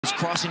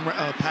Crossing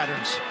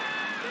patterns.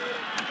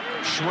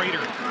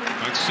 Schrader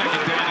on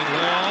second down and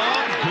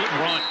long. Good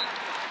run.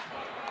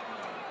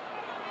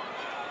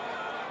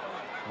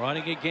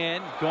 Running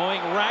again,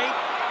 going right,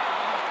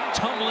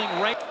 tumbling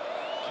right.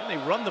 Can they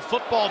run the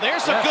football?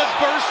 There's a good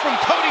burst from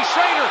Cody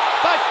Schrader.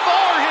 By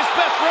far his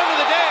best run of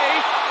the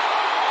day.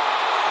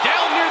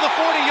 Down near the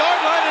 40-yard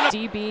line. And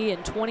DB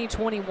in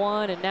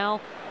 2021, and now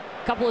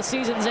a couple of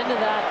seasons into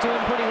that, doing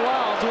pretty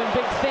well, doing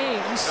big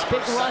things.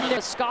 Big run there.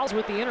 Scalz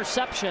with the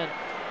interception.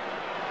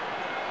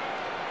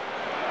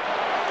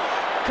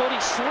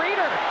 Cody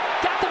Schrader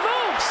got the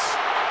moves.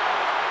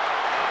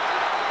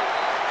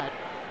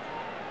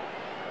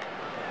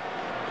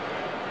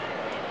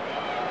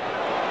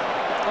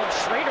 Oh,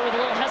 Schrader with a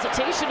little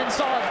hesitation and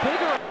saw a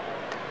bigger.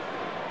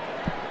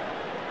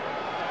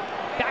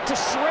 Back to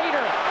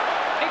Schrader.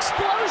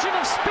 Explosion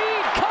of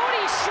speed.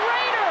 Cody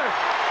Schrader.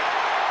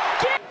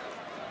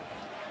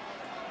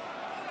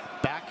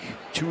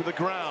 back to the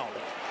ground.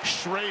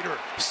 Schrader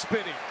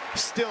spinning,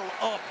 still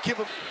up. Give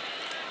him.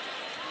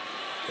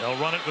 They'll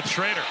run it with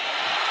Schrader.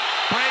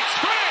 Breaks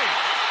free!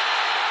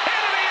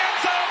 Into the end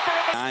zone for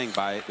a... Dying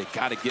by it, they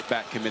got to get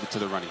back committed to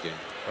the running game.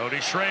 Cody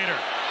Schrader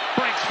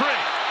breaks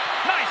free.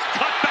 Nice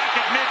cut back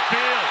at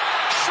midfield.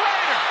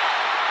 Schrader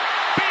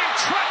being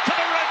tracked to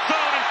the red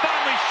zone and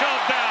finally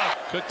shoved down.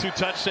 Cook 2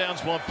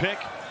 touchdowns, 1 pick.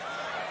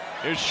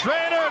 Here's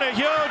Schrader in a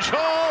huge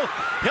hole.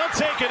 He'll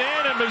take it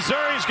in, and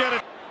Missouri's going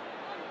to...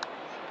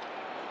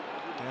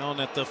 Down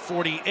at the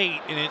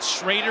 48, and it's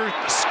Schrader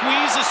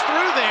squeezes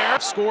through there.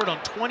 Scored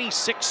on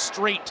 26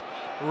 straight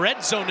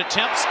red zone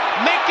attempts.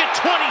 Make it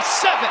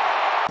 27.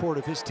 Support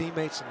of his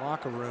teammates in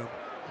locker room,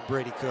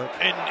 Brady Cook.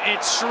 And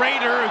it's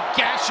Schrader who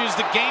gashes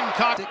the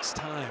Gamecock 6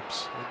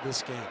 times in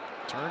this game.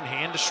 Turn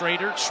hand to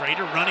Schrader.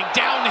 Schrader running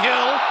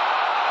downhill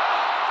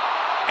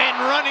and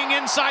running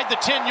inside the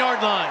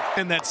 10-yard line.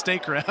 In that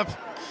stake wrap.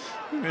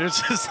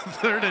 There's his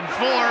 3rd and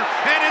 4,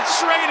 and it's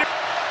Schrader.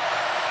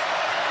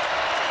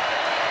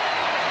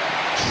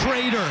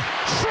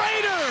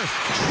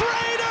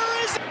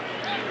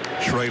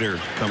 Schrader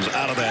comes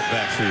out of that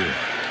backfield.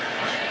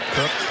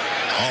 Cook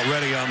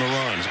already on the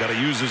run. He's got to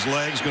use his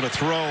legs, going to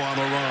throw on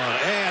the run,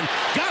 and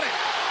got it!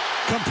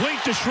 Complete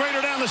to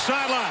Schrader down the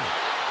sideline.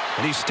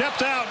 And he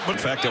stepped out. But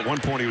in fact, at one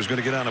point he was going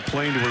to get on a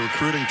plane to a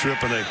recruiting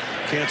trip, and they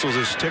canceled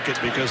his ticket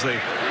because they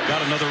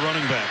got another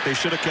running back. They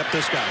should have kept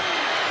this guy.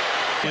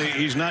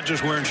 He's not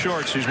just wearing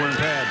shorts, he's wearing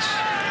pads.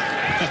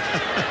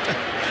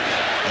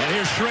 And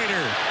here's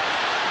Schrader.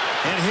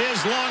 And his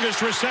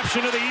longest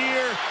reception of the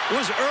year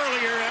was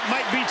earlier. It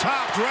might be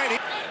topped right here.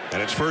 And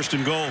it's 1st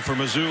and goal for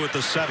Mizzou at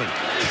the 7.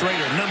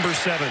 Schrader, number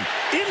 7,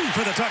 in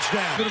for the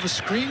touchdown. Bit of a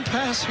screen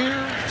pass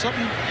here,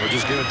 something. We'll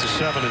just give it to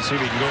 7 and see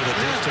if he can go the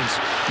distance.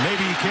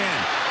 Maybe he can.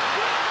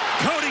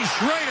 Cody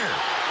Schrader.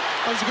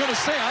 I was going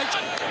to say,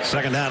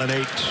 2nd down and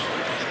 8.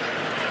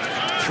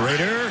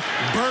 Schrader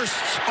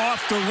bursts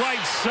off the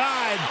right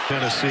side.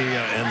 Tennessee,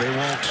 and they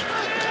won't.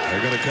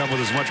 They're going to come with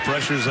as much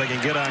pressure as they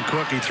can get on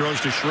Cook. He throws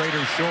to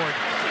Schrader short.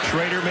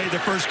 Schrader made the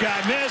first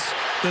guy miss.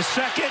 The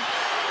second.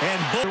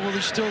 And will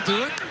he still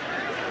do it?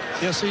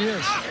 Yes, he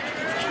is.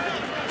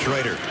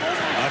 Schrader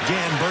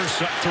again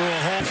bursts up through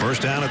a hole.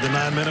 1st down at the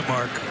 9-minute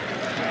mark.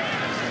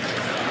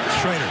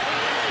 Schrader.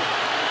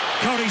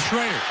 Cody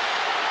Schrader.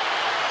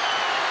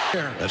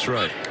 That's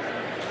right.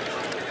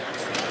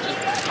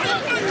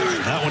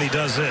 Not when he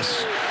does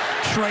this.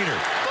 Schrader.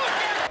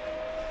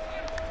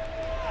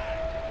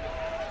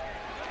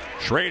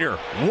 Schrader,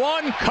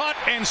 1 cut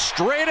and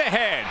straight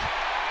ahead.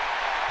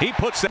 He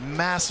puts that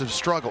Massive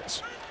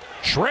struggles.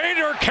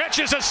 Schrader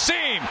catches a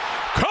seam.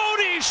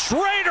 Cody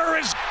Schrader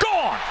is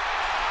gone.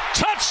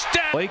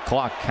 Touchdown. Play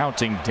clock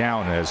counting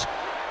down as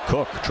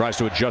Cook tries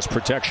to adjust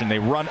protection. They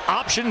run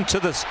option to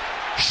the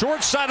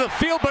short side of the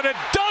field, but it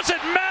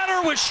doesn't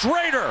matter with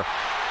Schrader.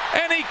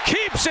 And he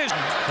keeps his...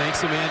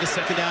 Thanks, Amanda.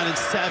 2nd down and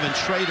 7.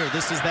 Schrader,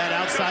 this is that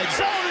outside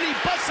zone, and he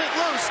busts it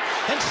loose.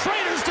 And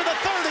Schrader's to the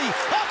 30,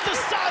 up the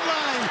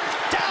sideline,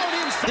 down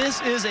inside. This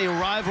is a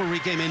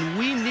rivalry game, and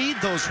we need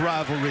those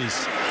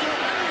rivalries.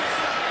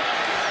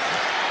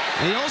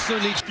 And he also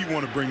needs... You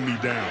want to bring me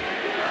down.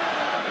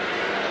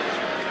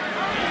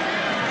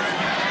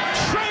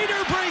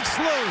 Schrader breaks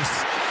loose.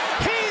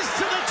 He's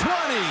to the 20.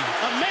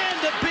 A man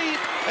to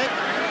beat.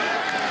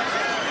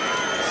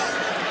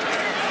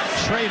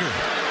 Schrader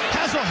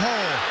has a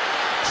hole.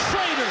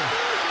 Schrader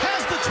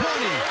has the 20.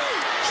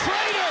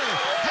 Schrader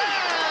has